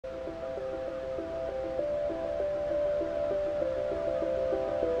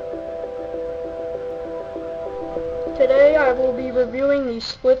Today I will be reviewing the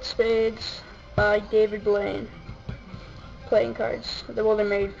Split Spades by David Blaine playing cards. Well, they're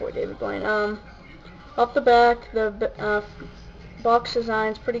made for David Blaine. Off the back, the box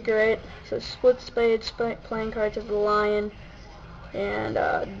design's pretty great. It says Split Spades playing cards of the Lion and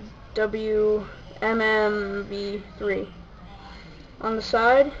WMMV3. On the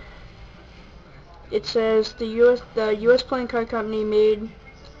side, it says the U.S. Playing Card Company, made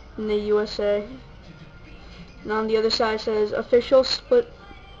in the USA. And on the other side says official Split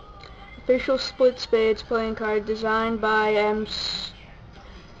Spades playing card designed by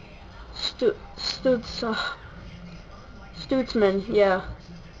Stutzman. Yeah,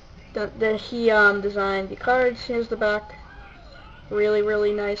 that he designed the cards. Here's the back.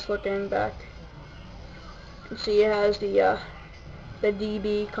 Really nice looking back. You can see it has the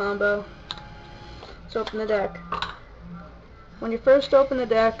DB combo. Let's open the deck. When you first open the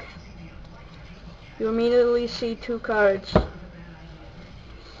deck, you immediately see two cards.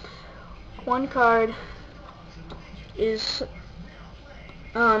 One card is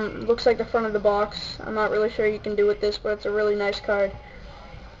looks like the front of the box. I'm not really sure you can do with this, but it's a really nice card.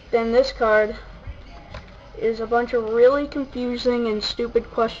 Then this card is a bunch of really confusing and stupid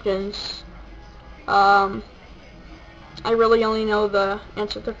questions. I really only know the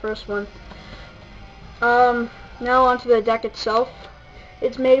answer to the first one. Now onto the deck itself.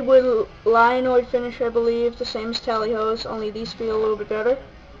 It's made with Lion finish, I believe, the same as Tally Ho's, only these feel a little bit better.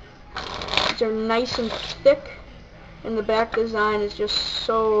 These are nice and thick, and the back design is just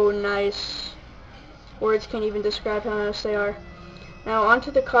so nice. Words can't even describe how nice they are. Now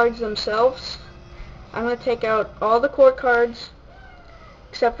onto the cards themselves. I'm going to take out all the court cards,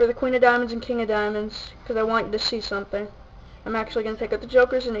 except for the Queen of Diamonds and King of Diamonds, because I want you to see something. I'm actually going to take out the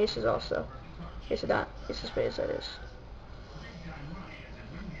Jokers and Aces also. Ace of Spades, that is.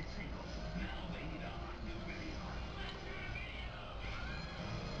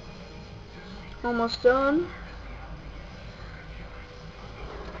 Almost done.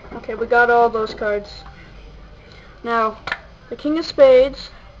 Okay, we got all those cards. Now, the King of Spades,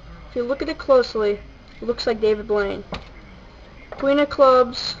 if you look at it closely, it looks like David Blaine. Queen of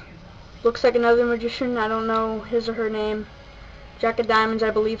Clubs looks like another magician. I don't know his or her name. Jack of Diamonds, I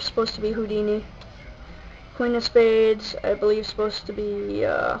believe, is supposed to be Houdini. Queen of Spades, I believe, supposed to be,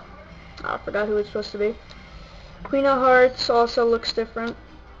 I forgot who it's supposed to be. Queen of Hearts also looks different.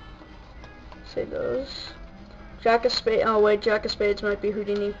 Say those. Jack of Spades, oh wait, Jack of Spades might be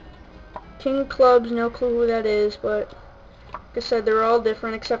Houdini. King of Clubs, no clue who that is, but like I said, they're all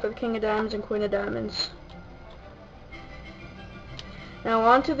different except for the King of Diamonds and Queen of Diamonds. Now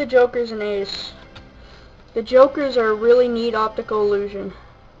on to the Jokers and Ace. The Jokers are a really neat optical illusion.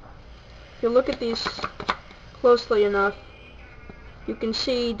 If you look at these closely enough, you can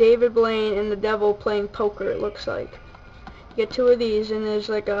see David Blaine and the Devil playing poker, it looks like. You get two of these, and there's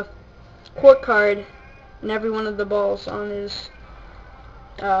like a court card in every one of the balls on his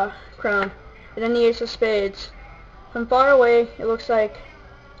crown. And then the Ace of Spades. From far away, it looks like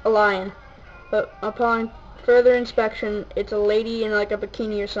a lion, but upon further inspection, it's a lady in like a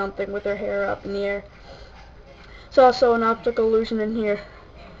bikini or something with her hair up in the air. It's also an optical illusion in here.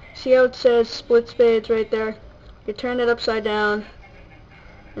 See how it says Split Spades right there? You turn it upside down,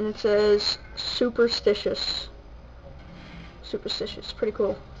 and it says Superstitious. Superstitious, pretty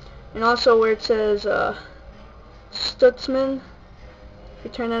cool. And also where it says Stutzman, if you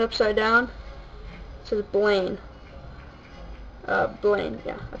turn that upside down, it says Blaine. Blaine,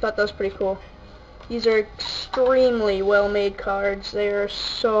 yeah, I thought that was pretty cool. These are extremely well made cards. They are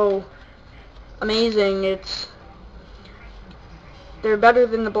so amazing. They're better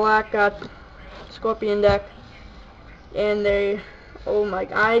than the black Scorpion deck, and oh my,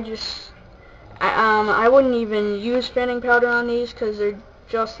 I wouldn't even use fanning powder on these because they're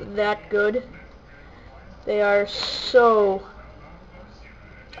just that good. They are so,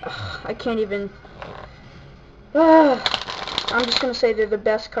 I can't even, I'm just gonna say they're the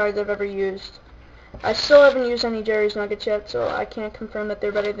best cards I've ever used. I still haven't used any Jerry's Nuggets yet, so I can't confirm that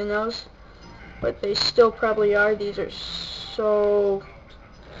they're better than those, but they still probably are. These are so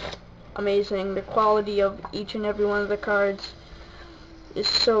amazing. The quality of each and every one of the cards is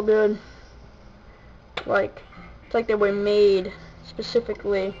so good. It's like they were made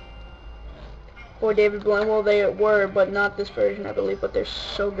specifically for David Blaine. Well, they were, but not this version, I believe, but they're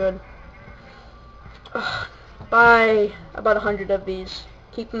so good. Buy about 100 of these.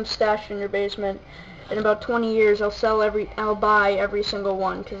 Keep them stashed in your basement. In about 20 years, I'll buy every single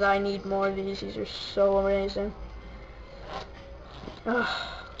one because I need more of these. These are so amazing.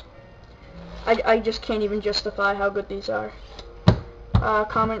 I just can't even justify how good these are.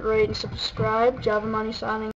 Comment, rate, and subscribe. Java Money signing.